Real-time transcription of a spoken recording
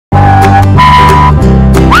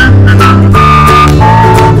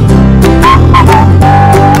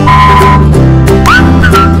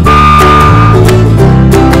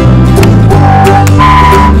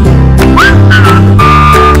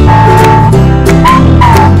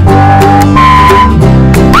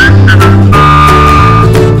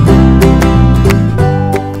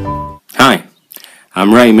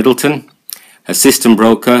I'm Ray Middleton, a system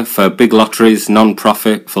broker for Big Lottery's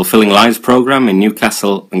non-profit Fulfilling Lives programme in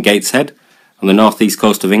Newcastle and Gateshead on the northeast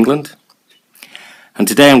coast of England. And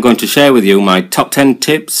today I'm going to share with you my top 10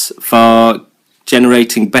 tips for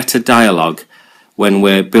generating better dialogue when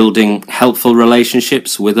we're building helpful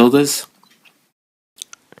relationships with others.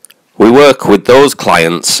 We work with those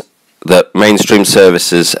clients that mainstream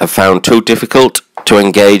services have found too difficult to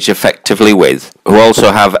engage effectively with, who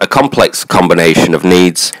also have a complex combination of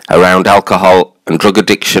needs around alcohol and drug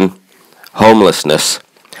addiction, homelessness,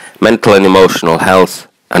 mental and emotional health,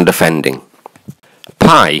 and offending.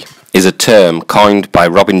 PIE is a term coined by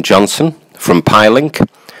Robin Johnson from PILink,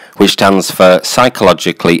 which stands for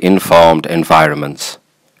Psychologically Informed Environments.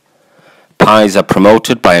 PIEs are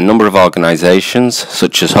promoted by a number of organisations,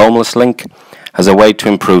 such as Homeless Link, as a way to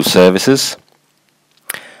improve services.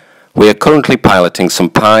 We are currently piloting some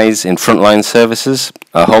PIEs in frontline services,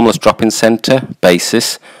 a homeless drop-in centre,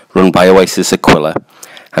 BASIS, run by Jaakko Seikkula,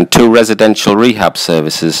 and 2 residential rehab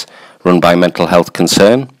services run by Mental Health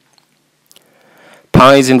Concern.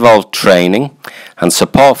 PIEs involve training and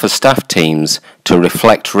support for staff teams to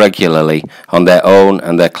reflect regularly on their own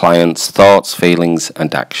and their clients' thoughts, feelings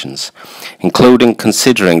and actions, including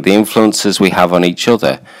considering the influences we have on each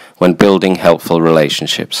other when building helpful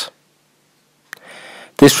relationships.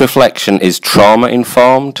 This reflection is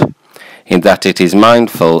trauma-informed in that it is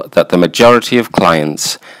mindful that the majority of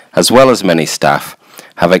clients, as well as many staff,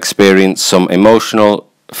 have experienced some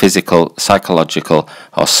emotional, physical, psychological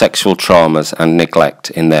or sexual traumas and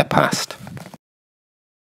neglect in their past.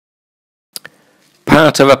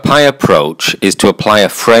 Part of a PIE approach is to apply a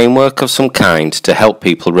framework of some kind to help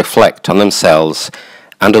people reflect on themselves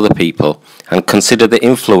and other people and consider the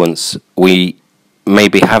influence we may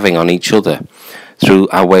be having on each other through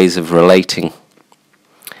our ways of relating.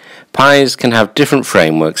 PIEs can have different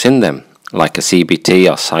frameworks in them, like a CBT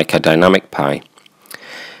or psychodynamic PIE.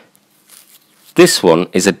 This one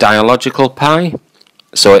is a dialogical PIE,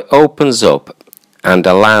 so it opens up and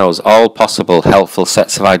allows all possible helpful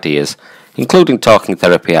sets of ideas, including talking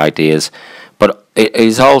therapy ideas, but it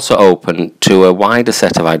is also open to a wider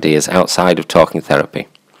set of ideas outside of talking therapy.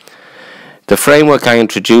 The framework I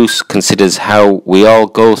introduce considers how we all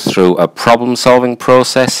go through a problem-solving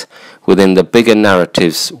process within the bigger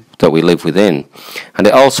narratives that we live within, and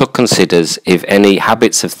it also considers if any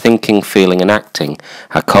habits of thinking, feeling and acting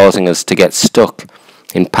are causing us to get stuck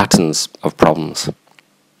in patterns of problems.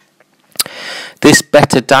 This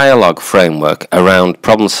better dialogue framework around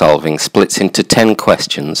problem solving splits into 10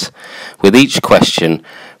 questions. With each question,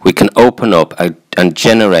 we can open up and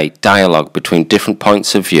generate dialogue between different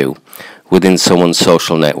points of view within someone's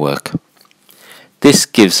social network. This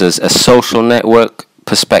gives us a social network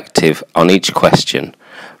perspective on each question,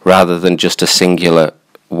 rather than just a singular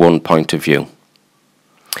one point of view.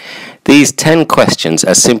 These 10 questions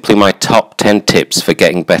are simply my top 10 tips for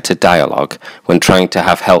getting better dialogue when trying to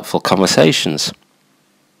have helpful conversations.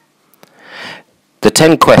 The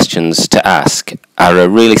 10 questions to ask are a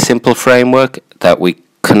really simple framework that we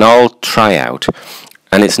can all try out,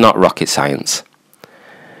 and it's not rocket science.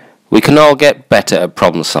 We can all get better at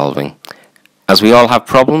problem solving, as we all have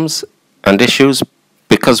problems and issues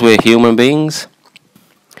because we're human beings.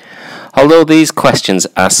 Although these questions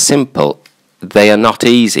are simple, they are not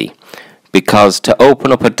easy, because to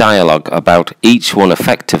open up a dialogue about each one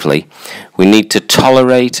effectively, we need to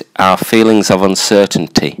tolerate our feelings of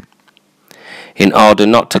uncertainty in order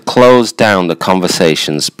not to close down the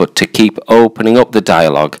conversations, but to keep opening up the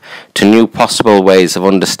dialogue to new possible ways of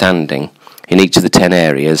understanding in each of the 10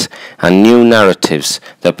 areas and new narratives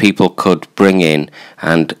that people could bring in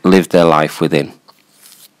and live their life within.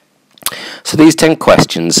 So these 10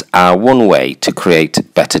 questions are one way to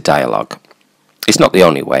create better dialogue. It's not the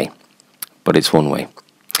only way, but it's one way.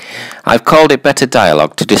 I've called it better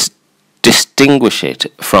dialogue to distinguish it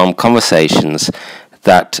from conversations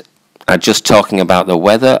that are just talking about the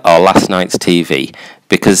weather or last night's TV,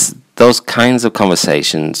 because those kinds of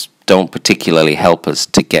conversations don't particularly help us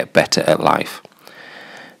to get better at life.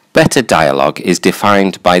 Better dialogue is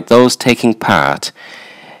defined by those taking part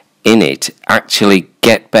in it actually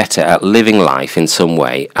get better at living life in some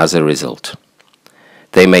way as a result.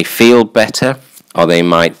 They may feel better, or they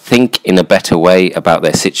might think in a better way about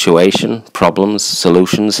their situation, problems,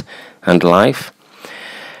 solutions, and life.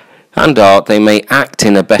 And or they may act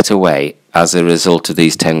in a better way as a result of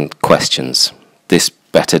these 10 questions, this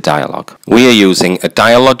better dialogue. We are using a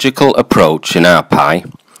dialogical approach in our PIE,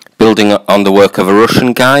 building on the work of a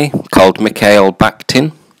Russian guy called Mikhail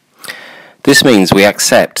Bakhtin. This means we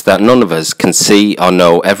accept that none of us can see or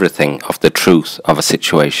know everything of the truth of a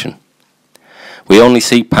situation. We only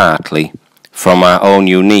see partly from our own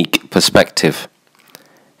unique perspective.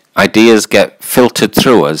 Ideas get filtered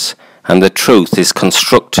through us, and the truth is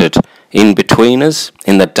constructed in between us,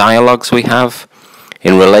 in the dialogues we have,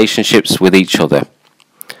 in relationships with each other.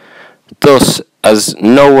 Thus, as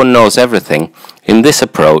no one knows everything, in this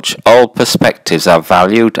approach all perspectives are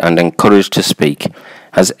valued and encouraged to speak,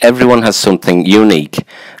 as everyone has something unique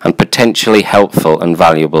and potentially helpful and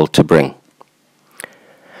valuable to bring.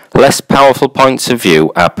 Less powerful points of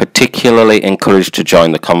view are particularly encouraged to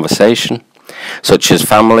join the conversation, such as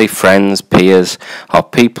family, friends, peers, or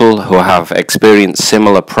people who have experienced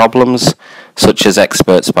similar problems, such as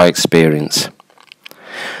experts by experience.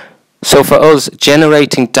 So for us,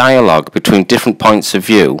 generating dialogue between different points of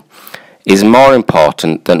view is more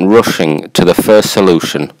important than rushing to the first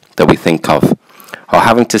solution that we think of, or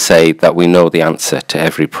having to say that we know the answer to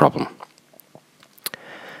every problem.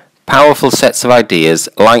 Powerful sets of ideas,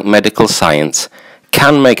 like medical science,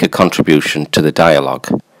 can make a contribution to the dialogue,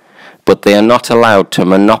 but they are not allowed to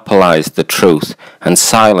monopolize the truth and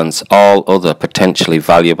silence all other potentially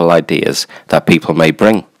valuable ideas that people may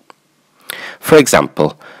bring. For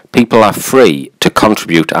example, people are free to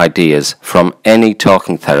contribute ideas from any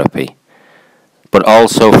talking therapy, but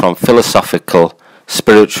also from philosophical,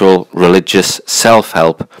 spiritual, religious,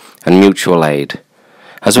 self-help, and mutual aid,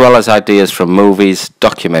 as well as ideas from movies,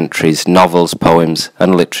 documentaries, novels, poems,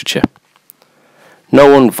 and literature.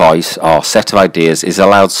 No one voice or set of ideas is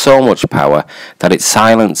allowed so much power that it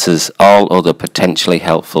silences all other potentially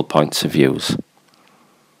helpful points of views.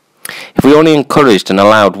 If we only encouraged and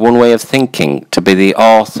allowed one way of thinking to be the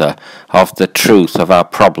author of the truth of our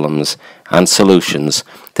problems and solutions,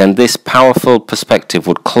 then this powerful perspective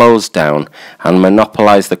would close down and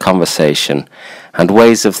monopolize the conversation, and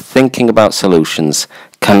ways of thinking about solutions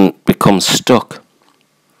can become stuck.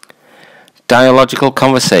 Dialogical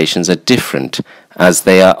conversations are different, as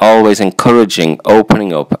they are always encouraging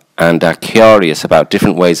opening up and are curious about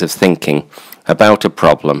different ways of thinking about a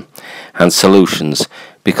problem and solutions,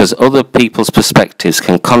 because other people's perspectives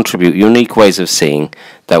can contribute unique ways of seeing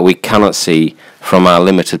that we cannot see from our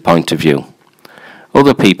limited point of view.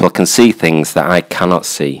 Other people can see things that I cannot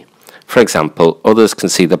see. For example, others can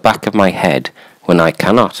see the back of my head when I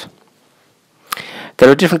cannot. There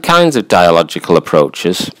are different kinds of dialogical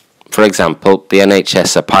approaches. For example, the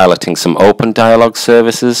NHS are piloting some open dialogue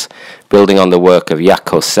services, building on the work of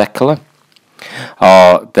Jaakko Seikkula.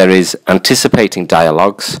 Or there is anticipating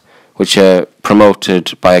dialogues, which are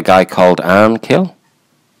promoted by a guy called Arnkil.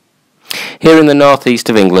 Here in the northeast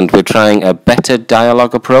of England, we're trying a better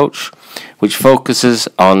dialogue approach, which focuses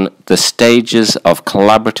on the stages of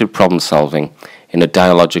collaborative problem solving in a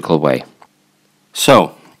dialogical way.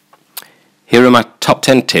 So, here are my top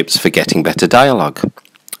 10 tips for getting better dialogue.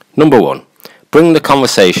 Number 1, bring the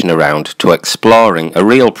conversation around to exploring a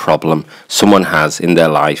real problem someone has in their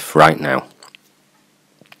life right now.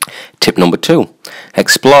 Tip number 2,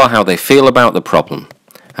 explore how they feel about the problem.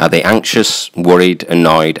 Are they anxious, worried,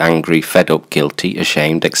 annoyed, angry, fed up, guilty,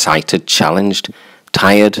 ashamed, excited, challenged,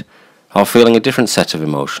 tired, or feeling a different set of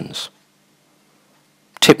emotions?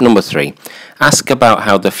 Tip number 3, ask about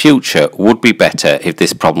how the future would be better if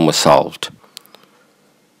this problem was solved.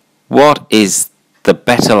 What is the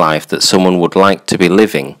better life that someone would like to be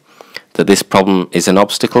living that this problem is an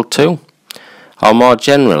obstacle to? Or more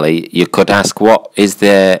generally, you could ask, what is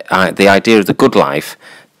the idea of the good life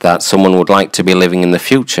that someone would like to be living in the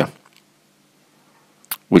future,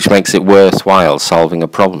 which makes it worthwhile solving a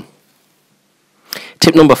problem?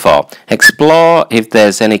 Tip number 4, explore if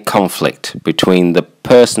there's any conflict between the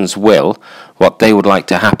person's will, what they would like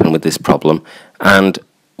to happen with this problem, and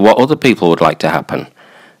what other people would like to happen.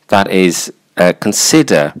 That is,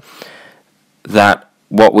 consider that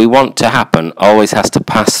what we want to happen always has to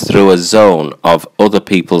pass through a zone of other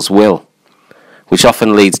people's will, which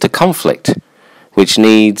often leads to conflict, which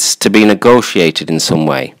needs to be negotiated in some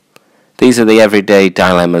way. These are the everyday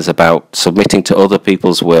dilemmas about submitting to other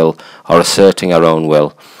people's will, or asserting our own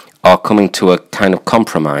will, or coming to a kind of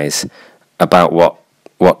compromise about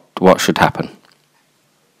what should happen.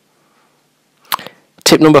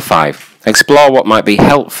 Tip number 5, explore what might be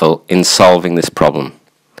helpful in solving this problem.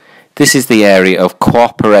 This is the area of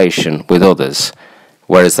cooperation with others,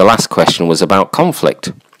 whereas the last question was about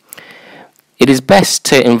conflict. It is best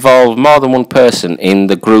to involve more than one person in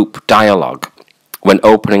the group dialogue when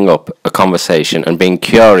opening up a conversation and being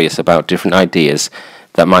curious about different ideas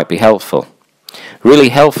that might be helpful. Really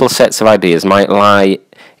helpful sets of ideas might lie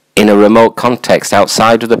in a remote context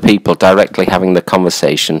outside of the people directly having the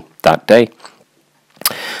conversation that day.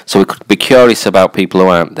 So we could be curious about people who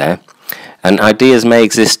aren't there. And ideas may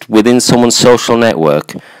exist within someone's social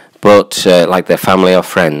network, but like their family or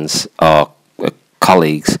friends, or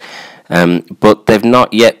colleagues, but they've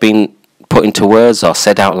not yet been put into words or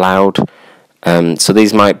said out loud. So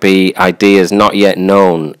these might be ideas not yet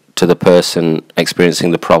known to the person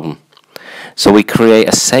experiencing the problem. So we create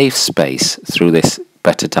a safe space through this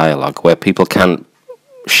better dialogue where people can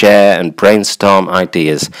share and brainstorm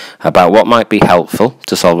ideas about what might be helpful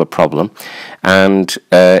to solve a problem, and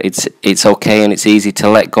it's okay and it's easy to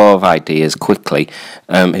let go of ideas quickly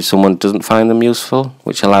if someone doesn't find them useful,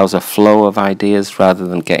 which allows a flow of ideas rather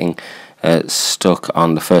than getting stuck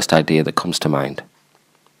on the first idea that comes to mind.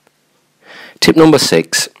 Tip number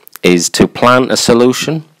 6 is to plan a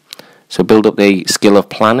solution. So build up the skill of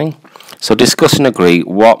planning. So discuss and agree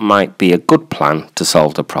what might be a good plan to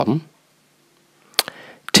solve the problem.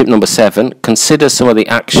 Tip number 7, consider some of the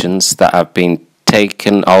actions that have been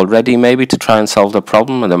taken already maybe to try and solve the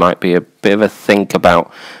problem, and there might be a bit of a think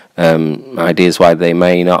about ideas why they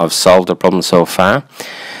may not have solved the problem so far.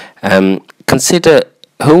 Consider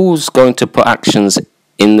who's going to put actions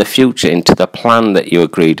in the future into the plan that you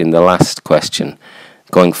agreed in the last question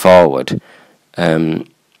going forward.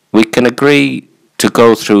 We can agree to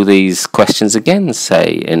go through these questions again,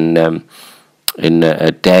 say in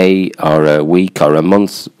a day or a week or a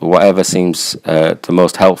month, whatever seems the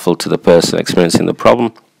most helpful to the person experiencing the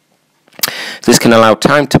problem. This can allow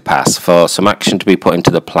time to pass for some action to be put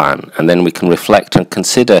into the plan, and then we can reflect and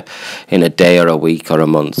consider in a day or a week or a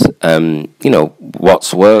month,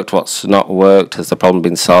 what's worked, what's not worked, has the problem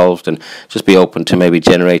been solved, and just be open to maybe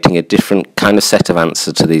generating a different kind of set of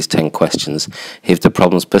answers to these 10 questions if the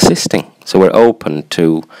problem's persisting. So we're open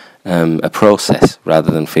to a process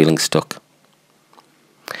rather than feeling stuck.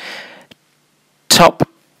 Top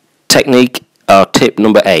technique or tip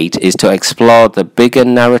number 8 is to explore the bigger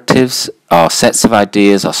narratives or sets of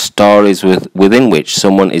ideas or stories within which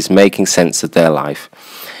someone is making sense of their life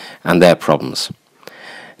and their problems.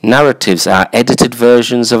 Narratives are edited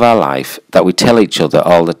versions of our life that we tell each other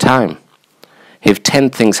all the time. If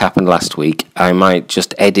 10 things happened last week, I might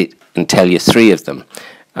just edit and tell you 3 of them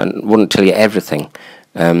and wouldn't tell you everything.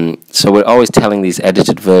 So we're always telling these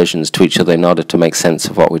edited versions to each other in order to make sense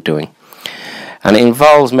of what we're doing. And it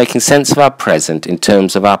involves making sense of our present in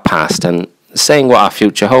terms of our past and saying what our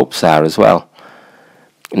future hopes are as well.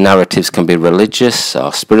 Narratives can be religious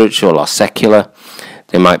or spiritual or secular.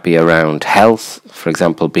 They might be around health, for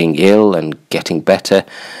example, being ill and getting better.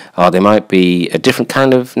 Or they might be a different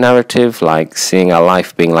kind of narrative, like seeing our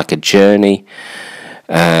life being like a journey.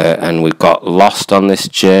 And we've got lost on this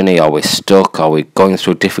journey, or we're stuck, or we're going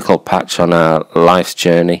through a difficult patch on our life's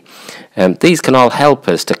journey. These can all help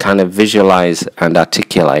us to kind of visualize and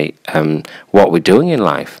articulate what we're doing in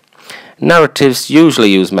life. Narratives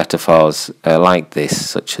usually use metaphors like this,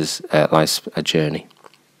 such as life's a journey.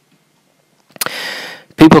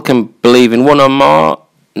 People can believe in one or more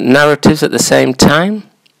narratives at the same time,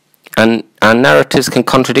 and our narratives can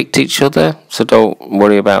contradict each other, so don't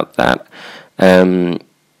worry about that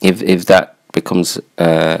if that becomes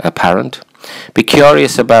apparent. Be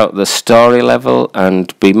curious about the story level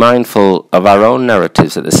and be mindful of our own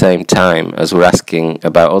narratives at the same time as we're asking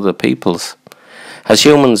about other people's. As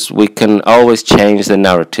humans, we can always change the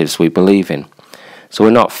narratives we believe in, so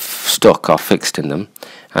we're not stuck or fixed in them,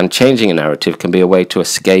 and changing a narrative can be a way to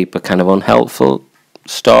escape a kind of unhelpful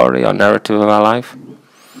story or narrative of our life.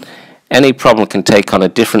 Any problem can take on a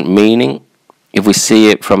different meaning if we see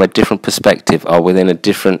it from a different perspective or within a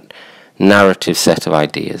different narrative set of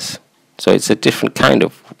ideas. So it's a different kind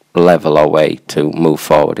of level or way to move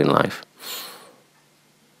forward in life.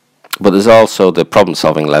 But there's also the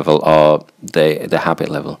problem-solving level or the habit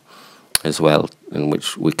level as well, in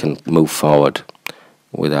which we can move forward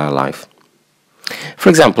with our life. For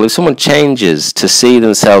example, if someone changes to see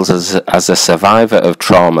themselves as a survivor of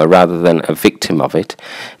trauma rather than a victim of it,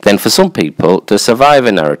 then for some people, the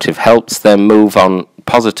survivor narrative helps them move on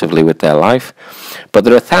positively with their life. But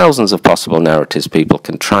there are thousands of possible narratives people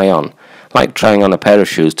can try on, like trying on a pair of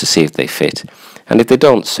shoes to see if they fit. And if they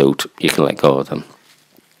don't suit, you can let go of them.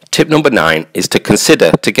 Tip number 9 is to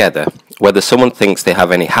consider together whether someone thinks they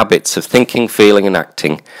have any habits of thinking, feeling and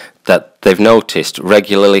acting that they've noticed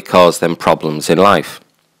regularly cause them problems in life.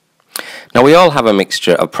 Now, we all have a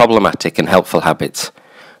mixture of problematic and helpful habits.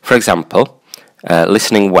 For example,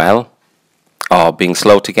 listening well or being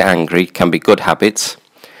slow to get angry can be good habits,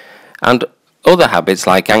 and other habits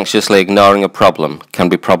like anxiously ignoring a problem can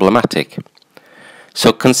be problematic.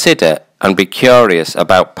 So consider and be curious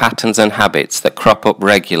about patterns and habits that crop up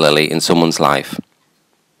regularly in someone's life.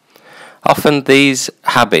 Often these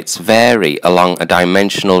habits vary along a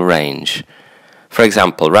dimensional range. For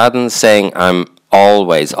example, rather than saying I'm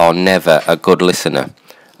always or never a good listener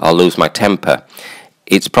or lose my temper,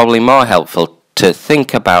 it's probably more helpful to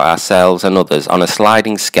think about ourselves and others on a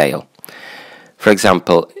sliding scale. For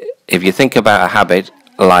example, if you think about a habit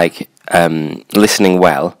like listening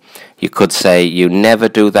well, you could say you never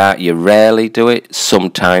do that, you rarely do it,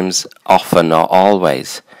 sometimes, often or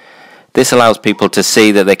always. This allows people to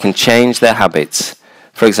see that they can change their habits.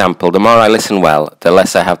 For example, the more I listen well, the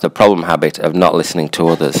less I have the problem habit of not listening to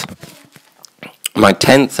others. My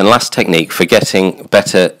 10th and last technique for getting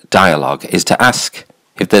better dialogue is to ask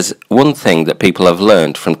if there's one thing that people have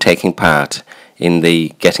learned from taking part in the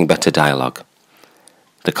Getting Better Dialogue,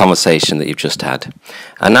 the conversation that you've just had,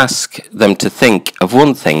 and ask them to think of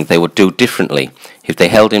one thing they would do differently if they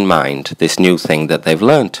held in mind this new thing that they've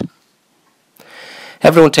learned.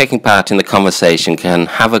 Everyone taking part in the conversation can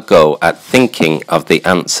have a go at thinking of the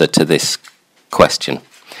answer to this question.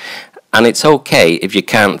 And it's okay if you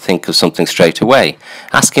can't think of something straight away.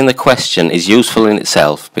 Asking the question is useful in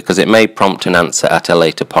itself because it may prompt an answer at a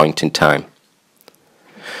later point in time.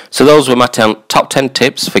 So those were my top 10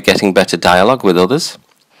 tips for getting better dialogue with others.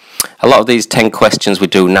 A lot of these 10 questions we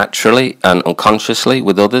do naturally and unconsciously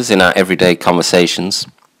with others in our everyday conversations.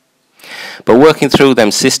 But working through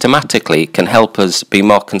them systematically can help us be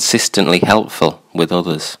more consistently helpful with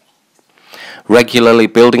others. Regularly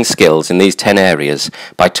building skills in these 10 areas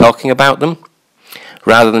by talking about them,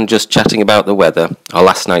 rather than just chatting about the weather or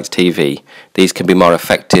last night's TV, these can be more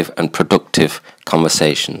effective and productive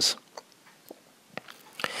conversations.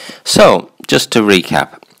 So, just to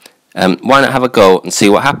recap, why not have a go and see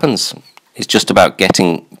what happens? It's just about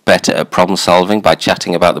getting better at problem solving by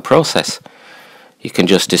chatting about the process. You can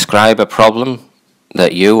just describe a problem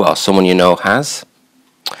that you or someone you know has,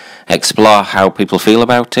 explore how people feel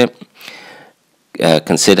about it,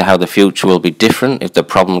 consider how the future will be different if the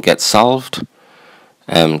problem gets solved,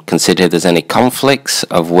 consider if there's any conflicts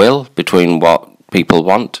of will between what people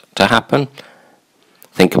want to happen,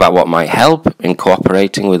 think about what might help in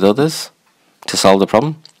cooperating with others to solve the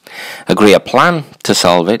problem, agree a plan to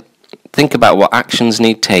solve it, think about what actions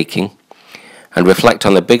need taking, and reflect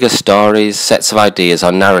on the bigger stories, sets of ideas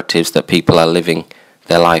or narratives that people are living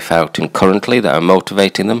their life out in currently that are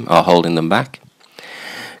motivating them or holding them back.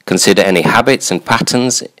 Consider any habits and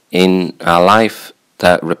patterns in our life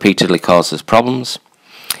that repeatedly cause us problems.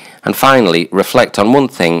 And finally, reflect on one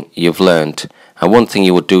thing you've learned and one thing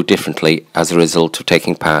you would do differently as a result of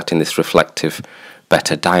taking part in this reflective,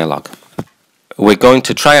 better dialogue. We're going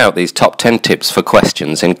to try out these top 10 tips for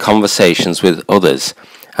questions in conversations with others,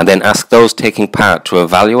 and then ask those taking part to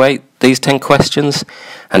evaluate these 10 questions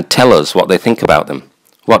and tell us what they think about them.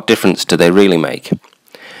 What difference do they really make?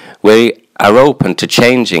 We are open to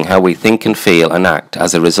changing how we think and feel and act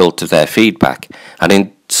as a result of their feedback, and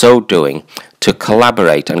in so doing, to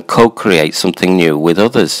collaborate and co-create something new with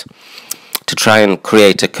others, to try and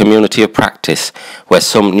create a community of practice where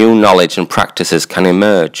some new knowledge and practices can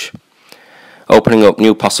emerge, opening up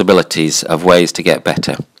new possibilities of ways to get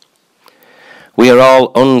better. We are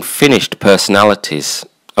all unfinished personalities,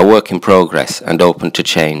 a work in progress and open to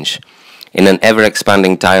change, in an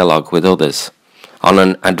ever-expanding dialogue with others, on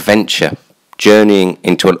an adventure, journeying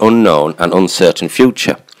into an unknown and uncertain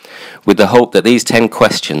future, with the hope that these 10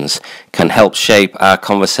 questions can help shape our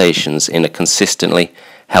conversations in a consistently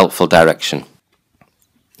helpful direction.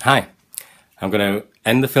 Hi, I'm going to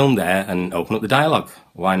end the film there and open up the dialogue.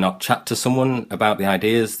 Why not chat to someone about the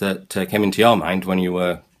ideas that came into your mind when you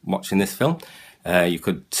were watching this film? You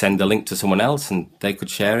could send the link to someone else and they could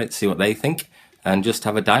share it, see what they think, and just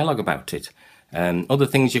have a dialogue about it. Other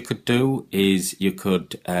things you could do is you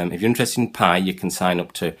could, if you're interested in Pi, you can sign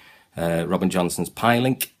up to Robin Johnson's Pi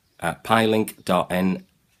link at pilink.ning.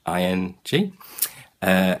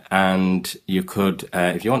 And you could,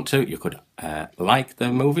 if you want to, you could like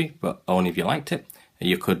the movie, but only if you liked it.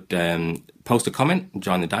 You could post a comment,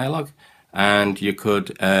 join the dialogue, and you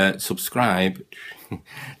could subscribe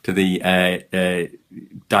to the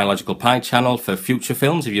Dialogical Pi channel for future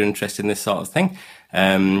films if you're interested in this sort of thing.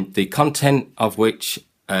 The content of which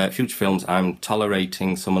future films I'm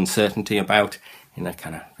tolerating some uncertainty about in a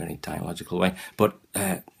kind of very dialogical way, but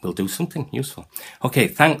we'll do something useful. Okay,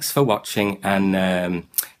 thanks for watching, and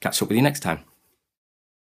catch up with you next time.